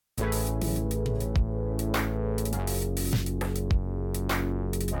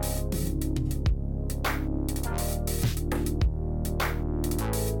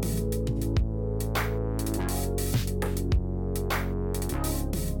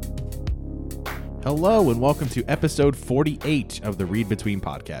Hello and welcome to episode 48 of the Read Between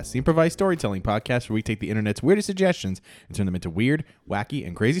Podcast, the improvised storytelling podcast where we take the internet's weirdest suggestions and turn them into weird, wacky,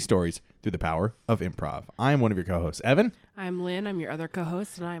 and crazy stories through the power of improv. I am one of your co-hosts, Evan. I'm Lynn. I'm your other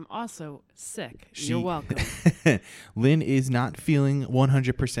co-host, and I'm also sick. You're welcome. Lynn is not feeling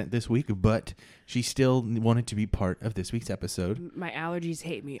 100% this week, but she still wanted to be part of this week's episode. My allergies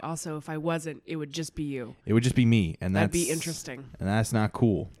hate me. Also, if I wasn't, it would just be you. It would just be me, and that'd be interesting. And that's not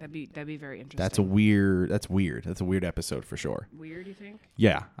cool. That'd be very interesting. That's weird. That's a weird episode for sure. Weird, you think?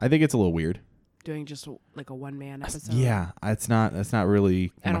 Yeah, I think it's a little weird. Doing just like a one-man episode? Yeah, that's not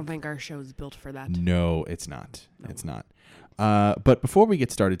really... I don't think our show's built for that. No, it's not. No. It's not. But before we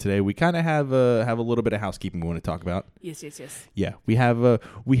get started today, we kind of have a little bit of housekeeping we want to talk about. Yes. Yeah, we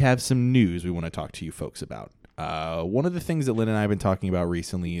have some news we want to talk to you folks about. One of the things that Lynn and I have been talking about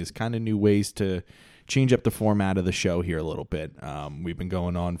recently is kind of new ways to change up the format of the show here a little bit. We've been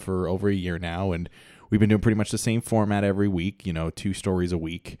going on for over a year now, and we've been doing pretty much the same format every week, 2 stories a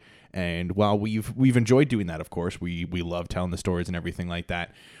week. And while we've enjoyed doing that, of course, we love telling the stories and everything like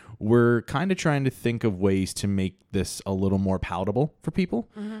that, we're kind of trying to think of ways to make this a little more palatable for people,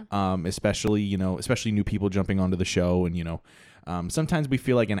 especially new people jumping onto the show. And, sometimes we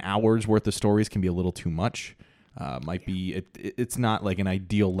feel like an hour's worth of stories can be a little too much. It's not like an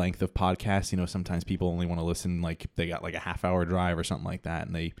ideal length of podcast. Sometimes people only want to listen, like they got like a half-hour drive or something like that,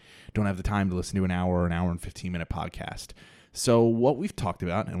 and they don't have the time to listen to an hour and 15-minute podcast. So what we've talked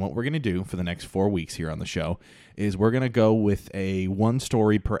about and what we're going to do for the next 4 weeks here on the show is we're going to go with a 1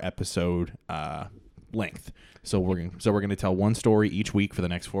 story per episode length. So we're going to tell 1 story each week for the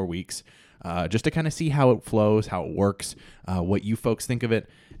next 4 weeks, just to kind of see how it flows, how it works, what you folks think of it,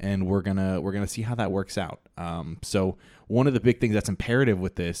 and we're gonna see how that works out. So one of the big things that's imperative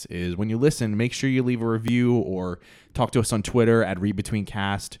with this is when you listen, make sure you leave a review or talk to us on Twitter at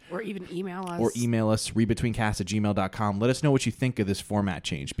ReadBetweenCast. Or even email us. Or email us, readbetweencast@gmail.com. Let us know what you think of this format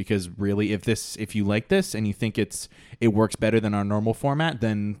change, because really, if you like this and you think it works better than our normal format,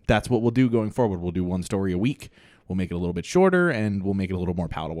 then that's what we'll do going forward. We'll do 1 story a week. We'll make it a little bit shorter, and we'll make it a little more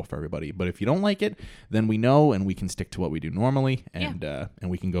palatable for everybody. But if you don't like it, then we know, and we can stick to what we do normally, and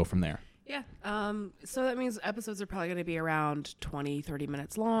we can go from there. Yeah. So that means episodes are probably going to be around 20, 30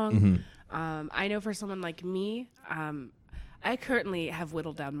 minutes long. Mm-hmm. I know for someone like me, I currently have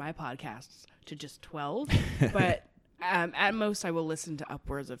whittled down my podcasts to just 12, but at most I will listen to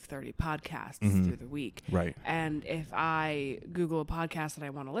upwards of 30 podcasts through the week. Right. And if I Google a podcast that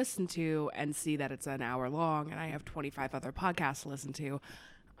I want to listen to and see that it's an hour long and I have 25 other podcasts to listen to,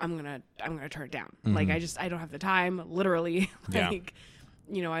 I'm gonna turn it down. Mm-hmm. Like I don't have the time, literally. I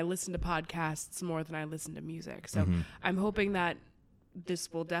listen to podcasts more than I listen to music. So I'm hoping that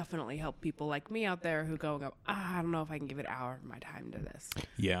this will definitely help people like me out there who go, I don't know if I can give an hour of my time to this.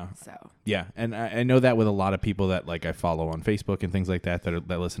 Yeah. So. Yeah. And I know that with a lot of people that like I follow on Facebook and things like that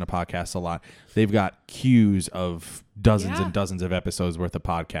listen to podcasts a lot, they've got queues of dozens and dozens of episodes worth of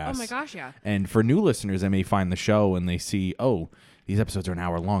podcasts. Oh my gosh. Yeah. And for new listeners, they may find the show and they see, these episodes are an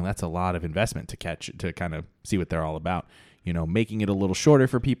hour long. That's a lot of investment to kind of see what they're all about. Making it a little shorter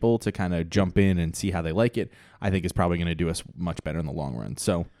for people to kind of jump in and see how they like it, I think is probably going to do us much better in the long run.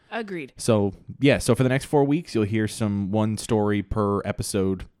 So agreed. So for the next 4 weeks, you'll hear some 1 story per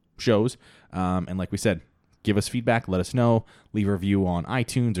episode shows. And like we said, give us feedback, let us know, leave a review on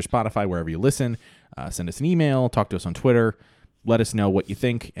iTunes or Spotify, wherever you listen, send us an email, talk to us on Twitter, let us know what you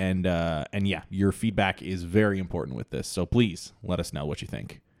think. And your feedback is very important with this. So please let us know what you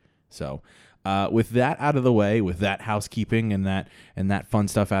think. So, with that out of the way, with that housekeeping and that fun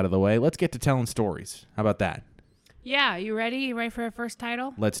stuff out of the way, let's get to telling stories. How about that? Yeah, you ready? You ready for our first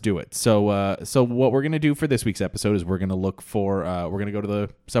title? Let's do it. So what we're gonna do for this week's episode is we're gonna look for we're gonna go to the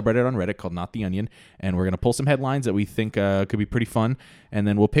subreddit on Reddit called Not the Onion, and we're gonna pull some headlines that we think could be pretty fun, and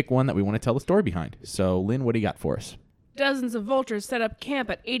then we'll pick one that we want to tell the story behind. So, Lynn, what do you got for us? Dozens of vultures set up camp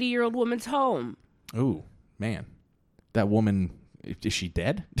at 80-year-old woman's home. Ooh, man, that woman. Is she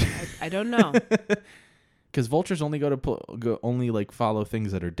dead? I don't know. Because vultures only only follow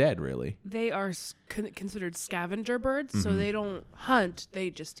things that are dead, really. They are considered scavenger birds, so they don't hunt.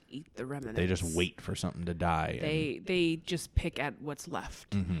 They just eat the remnants. They just wait for something to die. They just pick at what's left.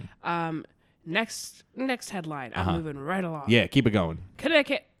 Mm-hmm. Next headline. I'm moving right along. Yeah, keep it going.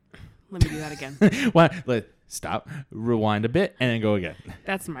 Connecticut. Let me do that again. What? Stop, rewind a bit, and then go again.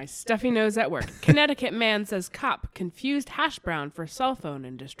 That's my stuffy nose at work. Connecticut man says cop confused hash brown for cell phone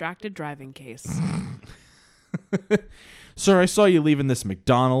in distracted driving case. Sir, I saw you leaving this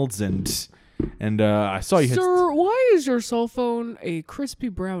McDonald's, and I saw you... Sir, why is your cell phone a crispy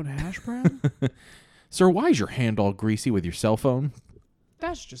brown hash brown? Sir, why is your hand all greasy with your cell phone?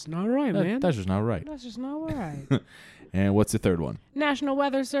 That's just not right, man. That's just not right. That's just not right. And what's the third one? National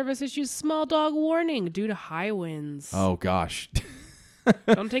Weather Service issues small dog warning due to high winds. Oh gosh.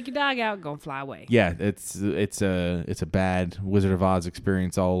 Don't take your dog out. Go fly away. Yeah, it's a bad Wizard of Oz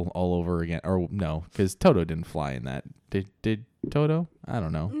experience all over again. Or no, because Toto didn't fly in that. Did Toto? I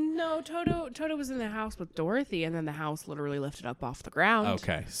don't know. No, Toto was in the house with Dorothy, and then the house literally lifted up off the ground.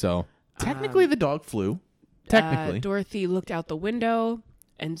 Okay, so technically the dog flew. Technically, Dorothy looked out the window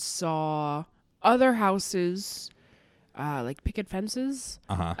and saw other houses, like picket fences,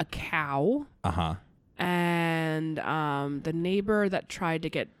 a cow, and the neighbor that tried to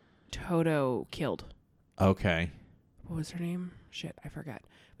get Toto killed. Okay. What was her name? Shit, I forgot.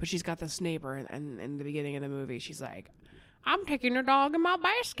 But she's got this neighbor, and in the beginning of the movie, she's like, I'm taking your dog in my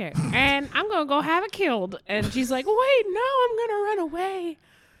basket, and I'm going to go have it killed. And she's like, wait, no, I'm going to run away.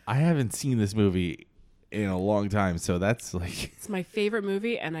 I haven't seen this movie in a long time, so that's like... It's my favorite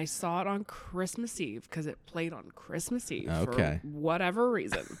movie, and I saw it on Christmas Eve because it played on Christmas Eve for whatever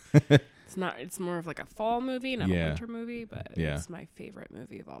reason. It's more of like a fall movie, not a winter movie, but it's my favorite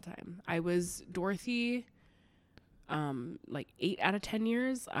movie of all time. I was Dorothy... like 8 out of 10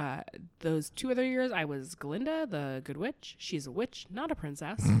 years. Those 2 other years, I was Glinda, the Good Witch. She's a witch, not a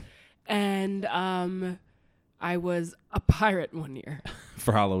princess. And I was a pirate one year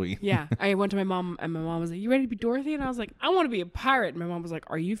for Halloween. Yeah, I went to my mom, and my mom was like, "You ready to be Dorothy?" And I was like, "I want to be a pirate." And my mom was like,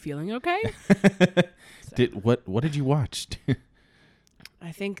 "Are you feeling okay?" So, What did you watch?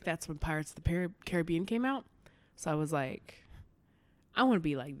 I think that's when Pirates of the Caribbean came out. So I was like, I want to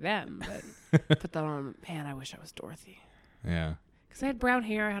be like them, but put that on. Man, I wish I was Dorothy. Yeah. Because I had brown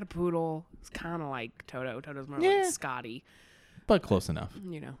hair, I had a poodle. It's kind of like Toto. Toto's more like Scotty. But close enough.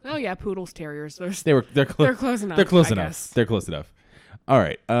 You know. Oh yeah, poodles, terriers. They're close enough. They're close enough. Guess. They're close enough. All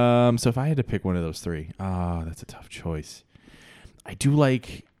right. So if I had to pick one of those three, that's a tough choice. I do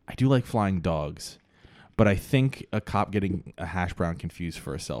like flying dogs, but I think a cop getting a hash brown confused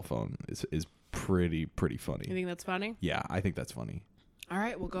for a cell phone is pretty funny. You think that's funny? Yeah, I think that's funny. All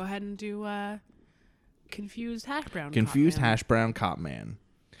right, we'll go ahead and do confused hash brown. Confused hash brown cop man.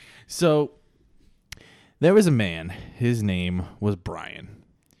 So there was a man. His name was Brian,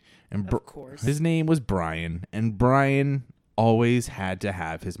 and of course, his name was Brian, and Brian always had to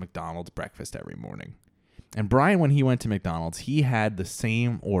have his McDonald's breakfast every morning. And Brian, when he went to McDonald's, he had the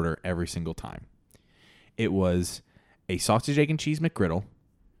same order every single time. It was a sausage, egg, and cheese McGriddle,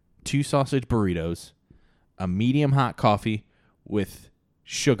 2 sausage burritos, a medium hot coffee with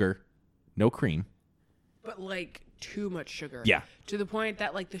sugar, no cream. But like too much sugar. Yeah. To the point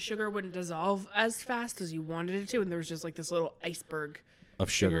that like the sugar wouldn't dissolve as fast as you wanted it to, and there was just like this little iceberg of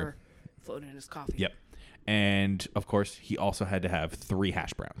sugar floating in his coffee. Yep. And of course, he also had to have 3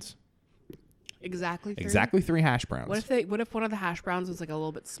 hash browns. Exactly 3? Exactly 3 hash browns. What if one of the hash browns was like a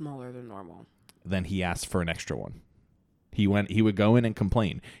little bit smaller than normal? Then he asked for an extra one. He would go in and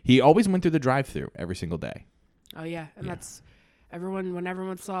complain. He always went through the drive-thru every single day. Oh yeah, and that's when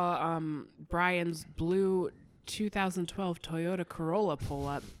everyone saw Brian's blue 2012 Toyota Corolla pull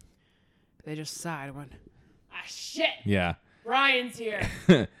up, they just sighed and went, "Ah shit. Yeah. Brian's here."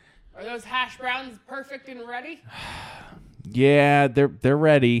 Are those hash browns perfect and ready? Yeah, they're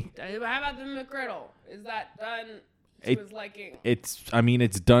ready. How about the McGriddle? Is that done to his liking? It's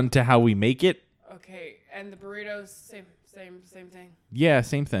done to how we make it. Okay, and the burritos, same thing. Yeah,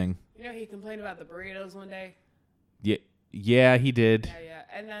 same thing. You know, he complained about the burritos one day. Yeah, he did. Yeah.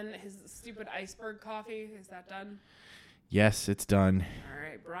 And then his stupid iceberg coffee, is that done? Yes, it's done. All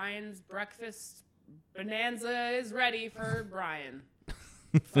right, Brian's breakfast bonanza is ready for Brian.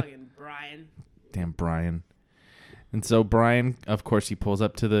 Fucking Brian. Damn Brian. And so Brian, of course, he pulls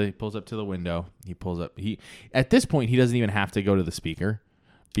up to the window. At this point he doesn't even have to go to the speaker.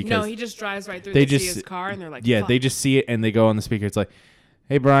 Because he just drives right through. They see his car and they're like, yeah, fuck. They just see it and they go on the speaker. It's like,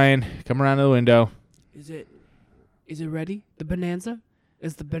 "Hey Brian, come around to the window." Is it ready? The bonanza?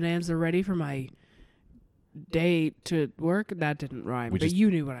 Is the bonanza ready for my day to work? That didn't rhyme, but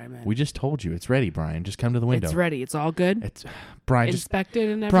you knew what I meant. We just told you it's ready, Brian. Just come to the window. It's ready. It's all good. It's Brian. Inspected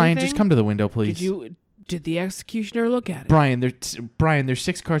and everything. Brian, just come to the window, please. Did the executioner look at it? Brian, there's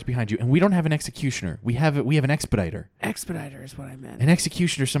 6 cars behind you, and we don't have an executioner. We have an expediter. Expediter is what I meant. An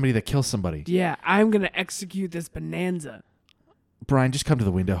executioner is somebody that kills somebody. Yeah, I'm gonna execute this bonanza. Brian, just come to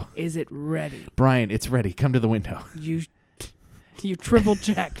the window. Is it ready? Brian, it's ready. Come to the window. You triple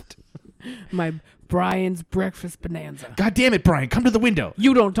checked my Brian's breakfast bonanza. God damn it, Brian, come to the window.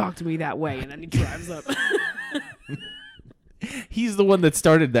 You don't talk to me that way. And then he drives up. He's the one that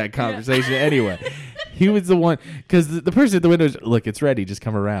started that conversation anyway. He was the one, because the person at the window is, "Look, it's ready. Just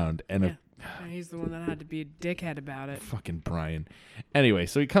come around." And he's the one that had to be a dickhead about it. Fucking Brian. Anyway,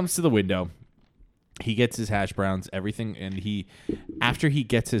 so he comes to the window. He gets his hash browns, everything, and after he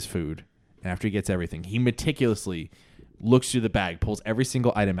gets his food, after he gets everything, he meticulously looks through the bag, pulls every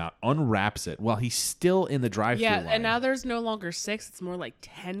single item out, unwraps it while he's still in the drive-thru line. And now there's no longer 6, it's more like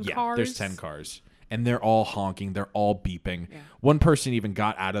 10 cars. There's 10 cars. And they're all honking, they're all beeping. Yeah. One person even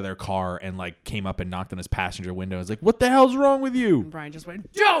got out of their car and like came up and knocked on his passenger window. It's like, "What the hell's wrong with you?" And Brian just went,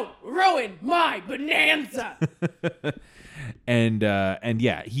 "Don't ruin my bonanza." And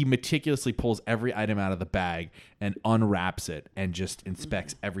yeah, he meticulously pulls every item out of the bag and unwraps it and just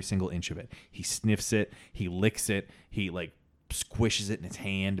inspects every single inch of it. He sniffs it, he licks it, he like squishes it in his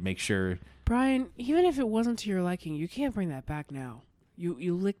hand to make sure. Brian, even if it wasn't to your liking, you can't bring that back now.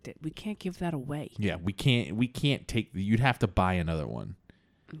 You licked it. We can't give that away. Yeah, we can't take. You'd have to buy another one.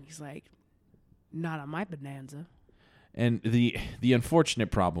 And he's like, "Not on my bonanza." And the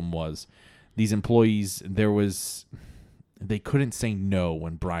unfortunate problem was these employees. They couldn't say no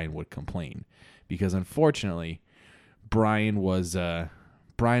when Brian would complain, because unfortunately, Brian was a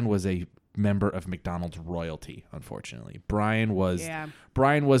member of McDonald's royalty. Unfortunately, Brian was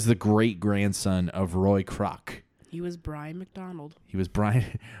the great grandson of Roy Kroc. He was Brian McDonald. He was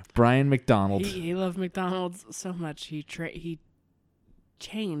Brian McDonald. He loved McDonald's so much he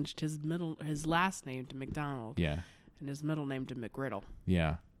changed his last name to McDonald. Yeah. And his middle name to McGriddle.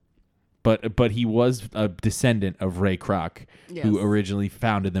 Yeah. But he was a descendant of Ray Kroc, who originally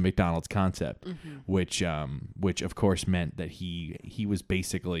founded the McDonald's concept, which of course meant that he was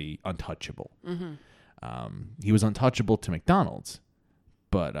basically untouchable. He was untouchable to McDonald's,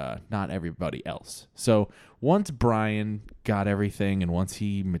 but not everybody else. So once Brian got everything and once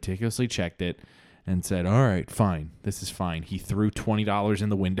he meticulously checked it and said, "All right, fine, this is fine," he threw $20 in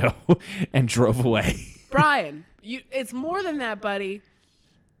the window and drove away. Brian, it's more than that, buddy.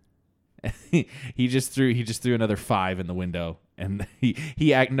 he just threw another $5 in the window, and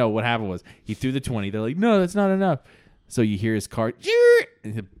what happened was he threw the 20. They're like, "No, that's not enough." So you hear his car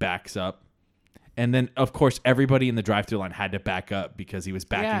and it backs up, and then of course everybody in the drive-thru line had to back up because he was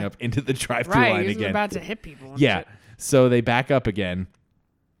backing up into the drive-thru line he was again. about to hit people. Yeah, so they back up again,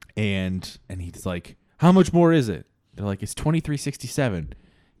 and he's like, "How much more is it?" They're like, "It's $23.67."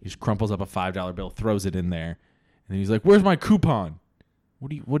 He just crumples up a $5 bill, throws it in there, and he's like, "Where's my coupon?"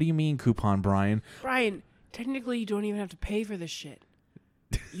 What do you mean coupon, Brian? Brian, technically you don't even have to pay for this shit.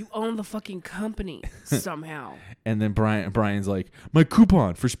 You own the fucking company somehow. And then Brian's like, "My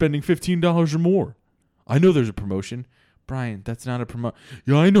coupon for spending $15 or more. I know there's a promotion." Brian, that's not a promotion.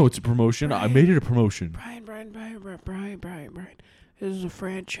 Yeah, I know it's a promotion. Brian, I made it a promotion. Brian. This is a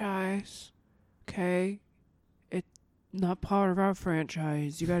franchise. Okay? It's not part of our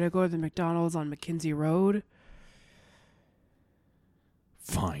franchise. You gotta go to the McDonald's on McKinsey Road.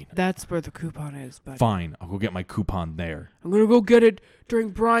 Fine. That's where the coupon is, buddy. Fine. I'll go get my coupon there. I'm going to go get it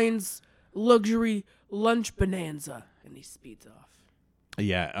during Brian's luxury lunch bonanza. And he speeds off.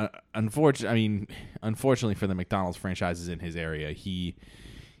 Yeah. Unfortunately for the McDonald's franchises in his area, he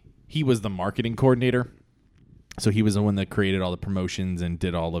was the marketing coordinator. So he was the one that created all the promotions and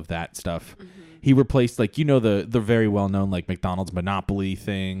did all of that stuff. Mm-hmm. He replaced, the very well-known, McDonald's Monopoly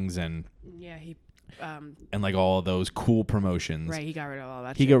things and... Yeah, and all of those cool promotions. Right, he got rid of all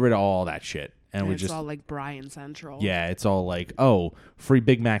that shit. He got rid of all that shit. And it's all Brian Central. Yeah, it's all free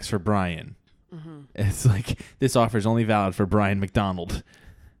Big Macs for Brian. Mm-hmm. It's this offer is only valid for Brian McDonald.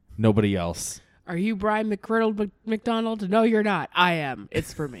 Nobody else. Are you Brian McGriddle McDonald? No, you're not. I am.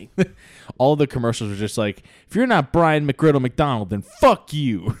 It's for me. All the commercials are just if you're not Brian McGriddle McDonald, then fuck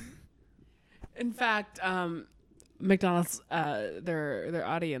you. In fact, McDonald's, their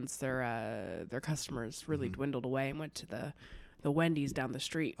audience, their customers really dwindled away and went to the Wendy's down the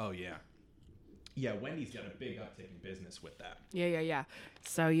street. Oh yeah, yeah. Wendy's got a big uptick in business with that. Yeah.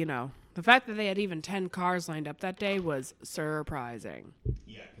 So the fact that they had even 10 cars lined up that day was surprising.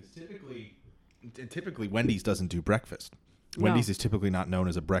 Yeah, because typically Wendy's doesn't do breakfast. Wendy's is typically not known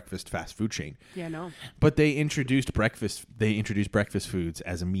as a breakfast fast food chain. Yeah, no. But they introduced breakfast foods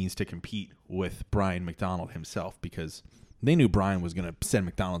as a means to compete with Brian McDonald himself because they knew Brian was going to send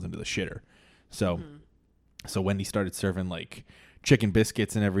McDonald's into the shitter. So so Wendy started serving chicken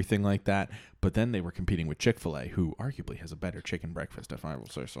biscuits and everything like that, but then they were competing with Chick-fil-A, who arguably has a better chicken breakfast, if I will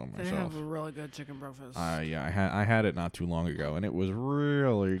say so myself. They have a really good chicken breakfast. Yeah, I had it not too long ago and it was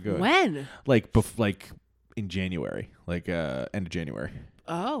really good. When? In January, end of January.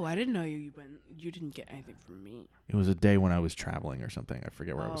 Oh, I didn't know you didn't get anything from me. It was a day when I was traveling or something. I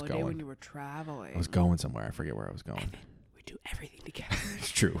forget where I was going. A day when you were traveling. I was going somewhere. I forget where I was going. And we do everything together.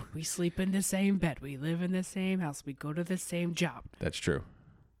 It's true. We sleep in the same bed. We live in the same house. We go to the same job. That's true.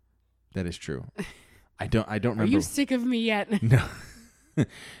 That is true. I don't remember. Are you sick of me yet? No.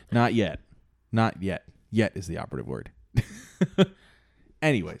 Not yet. Not yet. Yet is the operative word.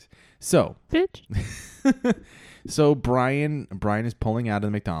 Anyways, so Bitch. so Brian is pulling out of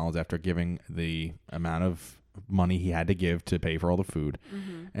the McDonald's after giving the amount of money he had to give to pay for all the food,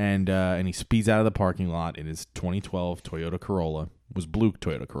 and he speeds out of the parking lot in his 2012 Toyota Corolla. It was blue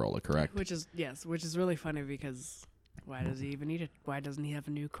Toyota Corolla, correct? Which is really funny because why does he even need it? Why doesn't he have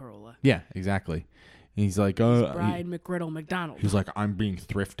a new Corolla? Yeah, exactly. He's like, Brian McGriddle McDonald. He's like, I'm being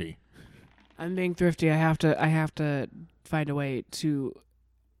thrifty. I'm being thrifty. I have to find a way to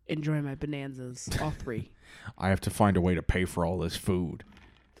enjoy my bonanzas, all three. I have to find a way to pay for all this food.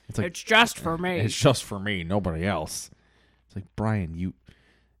 It's just for me. It's just for me, nobody else. It's like, Brian, you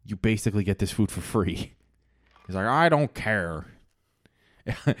basically get this food for free. He's like, I don't care.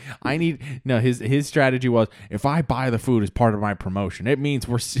 His strategy was, if I buy the food as part of my promotion, it means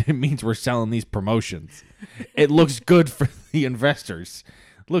we're selling these promotions. It looks good for the investors.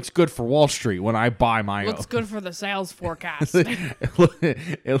 It looks good for Wall Street when I buy my Looks good for the sales forecast.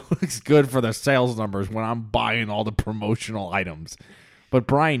 It looks good for the sales numbers when I'm buying all the promotional items. But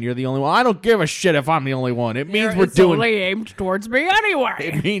Brian, you're the only one. I don't give a shit if I'm the only one. It means we're doing. It's only aimed towards me anyway.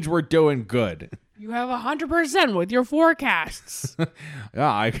 It means we're doing good. You have 100% with your forecasts.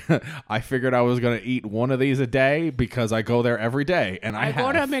 Yeah, I figured I was gonna eat one of these a day because I go there every day, and I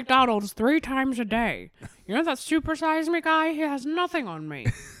go to McDonald's 3 times a day. You know that supersize me guy? He has nothing on me.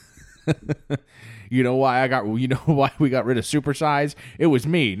 You know why we got rid of supersize? It was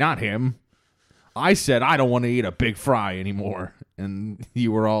me, not him. I said I don't want to eat a big fry anymore, and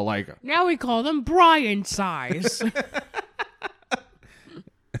you were all like, now we call them Brian size.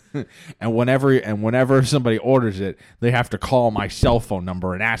 And whenever somebody orders it, they have to call my cell phone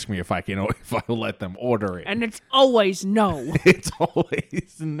number and ask me if I will let them order it. And it's always no. It's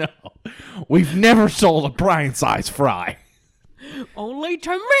always no. We've never sold a Brian size fry. Only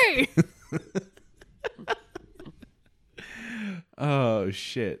to me. Oh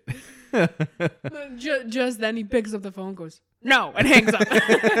shit. Just then he picks up the phone, goes, no, and hangs up.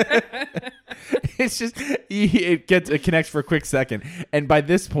 It's just it connects for a quick second, and by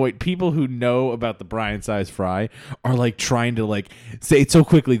this point, people who know about the Brian size fry are like trying to like say it so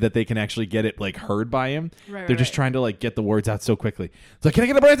quickly that they can actually get it like heard by him. They're just trying to like get the words out so quickly. It's like, can I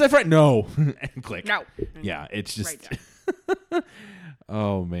get a Brian size fry? No, and click. No. Yeah, it's just. Right.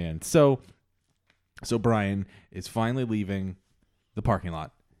 Oh man, so Brian is finally leaving the parking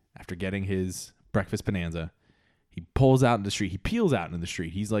lot after getting his breakfast bonanza. He pulls out in the street. He peels out into the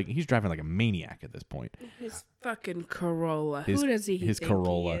street. He's driving like a maniac at this point. His fucking Corolla. Who does he think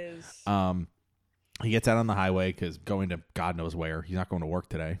Corolla. He is? He gets out on the highway because going to God knows where. He's not going to work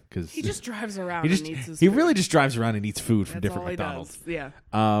today because he just drives around and eats his He food. really just drives around and eats food from That's different all he McDonald's. does.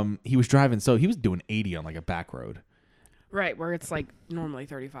 Yeah. He was driving, so he was doing 80 on like a back road. Right, where it's like normally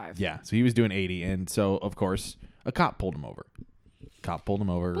 35. Yeah, so he was doing 80, and so of course a cop pulled him over.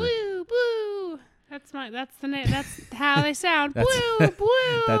 Blue, blue. That's the name. That's how they sound. Blue,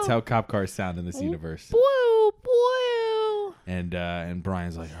 blue. That's how cop cars sound in this universe. Blue, blue. And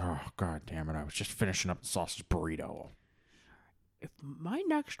Brian's like, oh God damn it! I was just finishing up the sausage burrito. If my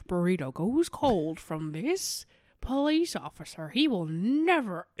next burrito goes cold from this police officer, he will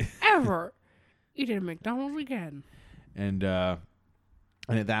never ever eat at a McDonald's again. And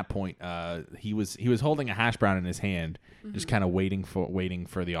at that point, he was holding a hash brown in his hand, just kind of waiting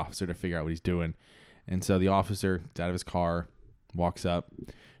for the officer to figure out what he's doing. And so the officer gets out of his car, walks up,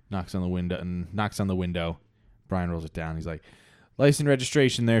 knocks on the window. Brian rolls it down. He's like, "License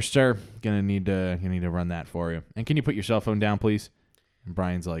registration there, sir. Gonna need to run that for you. And can you put your cell phone down, please?" And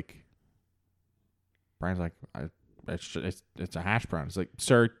Brian's like, it's a hash brown. It's like,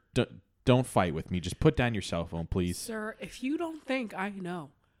 "Sir, don't fight with me. Just put down your cell phone, please." Sir, if you don't think I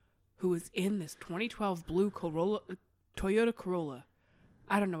know who is in this 2012 blue Toyota Corolla,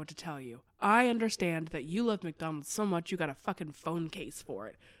 I don't know what to tell you. I understand that you love McDonald's so much you got a fucking phone case for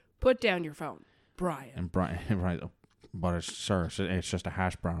it. Put down your phone, Brian. And Brian, but sir, it's just a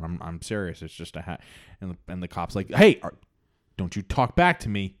hash brown. I'm serious. It's just a hash. And the cop's like, "Hey, don't you talk back to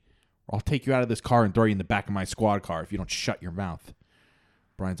me, or I'll take you out of this car and throw you in the back of my squad car if you don't shut your mouth."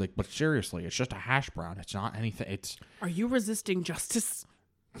 Brian's like, "But seriously, it's just a hash brown. It's not anything. It's." Are you resisting justice?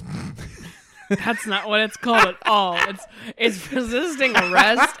 That's not what it's called at all. It's resisting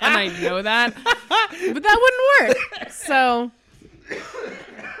arrest, and I know that, but that wouldn't work. So,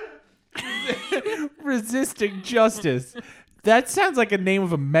 resisting justice. That sounds like a name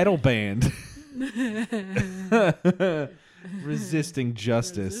of a metal band. Resisting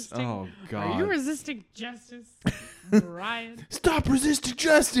justice. Resisting- Oh, God. Are you resisting justice, Brian? Stop resisting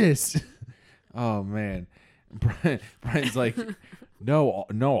justice. Oh, man. Brian's like, no,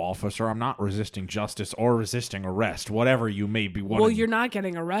 officer, I'm not resisting justice or resisting arrest, whatever you may be wanting. Well, you're not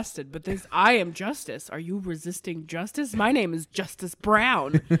getting arrested, but I am justice. Are you resisting justice? My name is Justice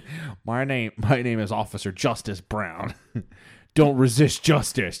Brown. My name is Officer Justice Brown. Don't resist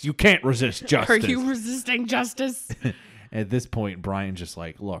justice. You can't resist justice. Are you resisting justice? At this point, Brian's just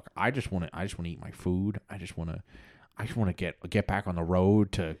like, look, I just want to eat my food. I just want to get back on the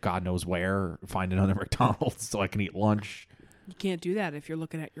road to God knows where, find another McDonald's so I can eat lunch. You can't do that if you're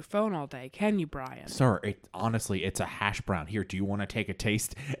looking at your phone all day, can you, Brian? Sir, honestly, it's a hash brown. Here, do you want to take a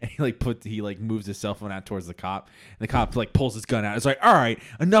taste? And he moves his cell phone out towards the cop. And the cop pulls his gun out. It's like, all right,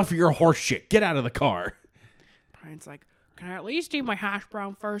 enough of your horse shit. Get out of the car. Brian's like, can I at least eat my hash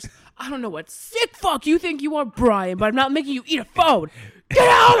brown first? I don't know what sick fuck you think you are, Brian, but I'm not making you eat a phone. Get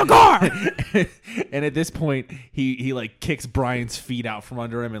out of the car! And at this point, he kicks Brian's feet out from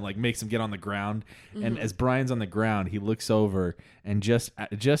under him and makes him get on the ground. Mm-hmm. And as Brian's on the ground, he looks over and just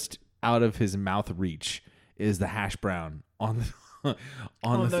out of his mouth reach is the hash brown on the ground,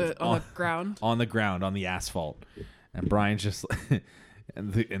 on the ground, on the asphalt. And Brian's just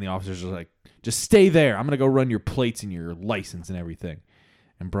and the officer's just like, just stay there. I'm gonna go run your plates and your license and everything.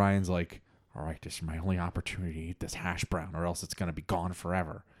 And Brian's like, all right, this is my only opportunity to eat this hash brown, or else it's gonna be gone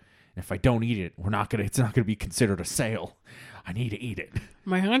forever. And if I don't eat it, it's not gonna be considered a sale. I need to eat it.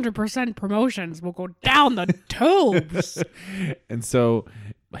 My 100% promotions will go down the tubes. And so,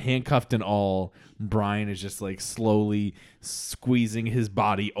 handcuffed and all, Brian is just slowly squeezing his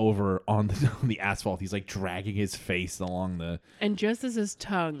body over on the asphalt. He's dragging his face along the. And just as his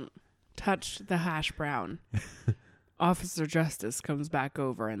tongue touched the hash brown, Officer Justice comes back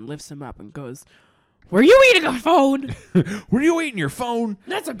over and lifts him up and goes, "Were you eating a phone? Were you eating your phone?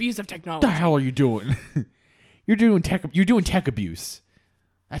 That's abuse of technology. What the hell are you doing? You're doing tech abuse.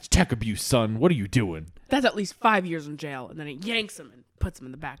 That's tech abuse, son. What are you doing?" That's at least 5 years in jail. And then he yanks him and puts him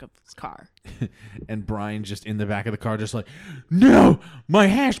in the back of his car. And Brian just in the back of the car, just no, my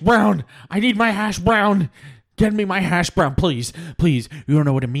hash brown. I need my hash brown. Get me my hash brown, please. Please. You don't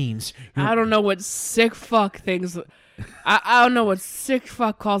know what it means. I don't know what sick fuck things. I don't know what sick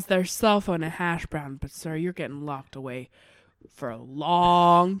fuck calls their cell phone a hash brown, but sir, you're getting locked away for a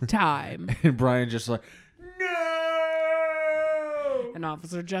long time. And Brian just no. And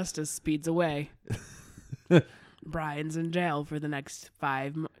Officer Justice speeds away. Brian's in jail for the next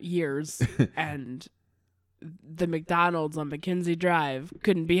 5 years, and the McDonald's on McKinsey Drive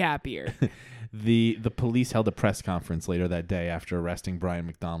couldn't be happier. The police held a press conference later that day after arresting Brian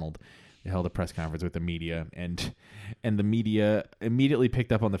McDonald. They held a press conference with the media, and the media immediately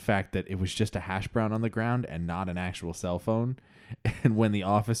picked up on the fact that it was just a hash brown on the ground and not an actual cell phone. And when the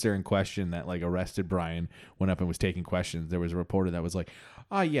officer in question that arrested Brian went up and was taking questions, there was a reporter that was like,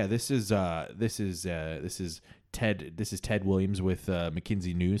 "Oh yeah, this is Ted Williams with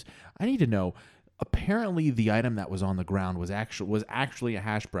McKinsey News. I need to know. Apparently, the item that was on the ground was actually a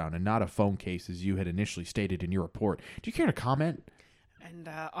hash brown and not a phone case, as you had initially stated in your report. Do you care to comment?" And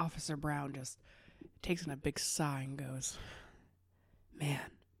Officer Brown just takes in a big sigh and goes, "Man,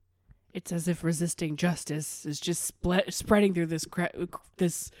 it's as if resisting justice is just spreading through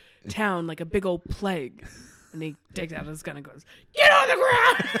this town like a big old plague." And he takes out his gun and goes, "Get on the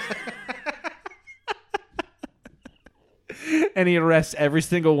ground!" And he arrests every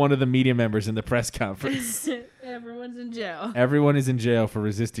single one of the media members in the press conference. Everyone's in jail. Everyone is in jail for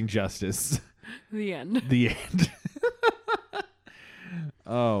resisting justice. The end. The end.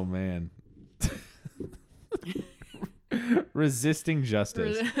 Oh, man. Resisting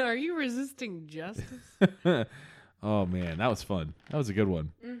justice. Are you resisting justice? Oh, man. That was fun. That was a good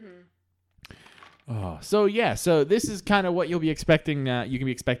one. Mm-hmm. Oh, so this is kind of what you'll be expecting. You can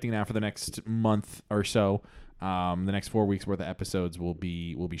be expecting now for the next month or so. The next 4 weeks worth of episodes will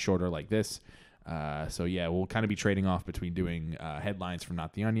be shorter like this. We'll kind of be trading off between doing headlines from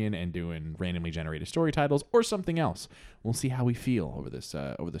Not the Onion and doing randomly generated story titles or something else. We'll see how we feel over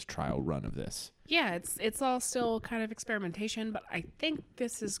this trial run of this. Yeah, it's all still kind of experimentation, but I think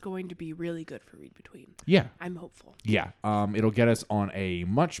this is going to be really good for Read Between. Yeah. I'm hopeful. Yeah. It'll get us on a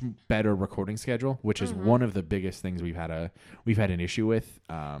much better recording schedule, which is one of the biggest things we've had an issue with.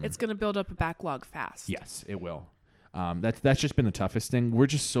 It's going to build up a backlog fast. Yes, it will. That's just been the toughest thing. We're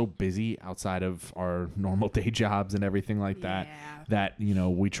just so busy outside of our normal day jobs and everything like that, that,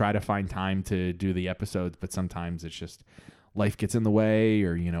 we try to find time to do the episodes, but sometimes it's just life gets in the way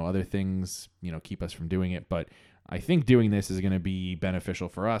or, other things, keep us from doing it. But I think doing this is going to be beneficial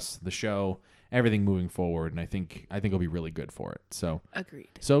for us, the show, everything moving forward, and I think it'll be really good for it. So Agreed.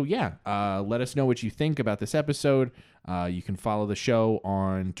 So yeah, let us know what you think about this episode. You can follow the show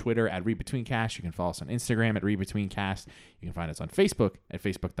on Twitter at ReadBetweenCast. You can follow us on Instagram at ReadBetweenCast. You can find us on Facebook at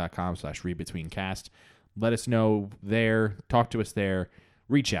facebook.com/ReadBetweenCast. Let us know there. Talk to us there.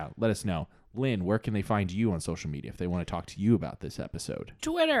 Reach out. Let us know. Lynn, where can they find you on social media if they want to talk to you about this episode?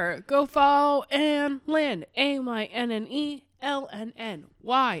 Twitter, go follow Ann Lynn, AYNNELNNY,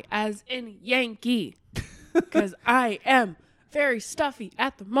 as in Yankee, because I am very stuffy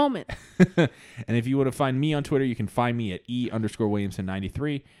at the moment. And if you want to find me on Twitter, you can find me at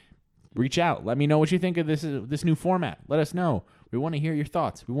E_Williamson93. Reach out. Let me know what you think of this new format. Let us know. We want to hear your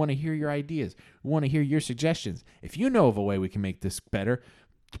thoughts. We want to hear your ideas. We want to hear your suggestions. If you know of a way we can make this better,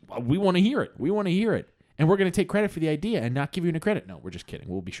 we want to hear it. We want to hear it. And we're going to take credit for the idea and not give you any credit. No, we're just kidding.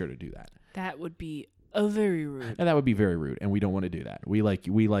 We'll be sure to do that. That would be very rude. And that would be very rude, and we don't want to do that. We like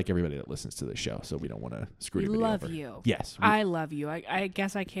everybody that listens to this show, so we don't want to screw anybody over. We love you. Yes. I love you. I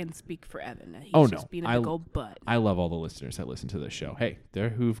guess I can't speak for Evan. He's just being a big old butt. I love all the listeners that listen to this show. Hey, they're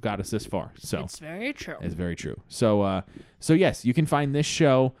who've got us this far. So it's very true. It's very true. So yes, you can find this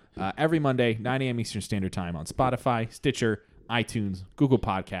show every Monday, 9 a.m. Eastern Standard Time on Spotify, Stitcher, iTunes, Google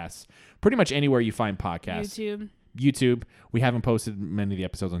Podcasts, pretty much anywhere you find podcasts. YouTube. We haven't posted many of the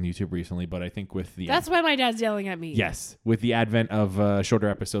episodes on YouTube recently, but I think with the... That's why my dad's yelling at me. Yes. With the advent of shorter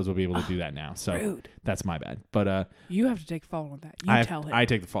episodes, we'll be able to do that now. So rude. That's my bad. But you have to take the fault on that. Tell him. I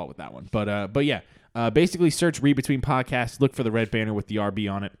take the fault with that one. But yeah, basically search Read Between Podcasts. Look for the red banner with the RB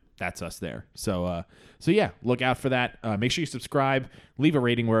on it. That's us there. So yeah, look out for that. Make sure you subscribe. Leave a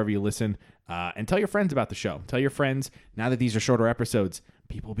rating wherever you listen. And tell your friends about the show. Tell your friends, now that these are shorter episodes,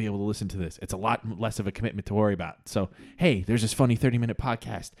 people will be able to listen to this. It's a lot less of a commitment to worry about. So, hey, there's this funny 30-minute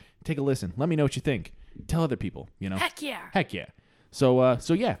podcast. Take a listen. Let me know what you think. Tell other people, Heck yeah. Heck yeah. So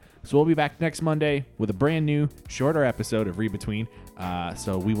we'll be back next Monday with a brand new, shorter episode of Read Between.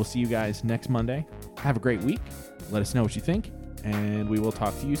 So we will see you guys next Monday. Have a great week. Let us know what you think, and we will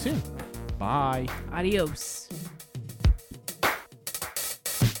talk to you soon. Bye. Adios.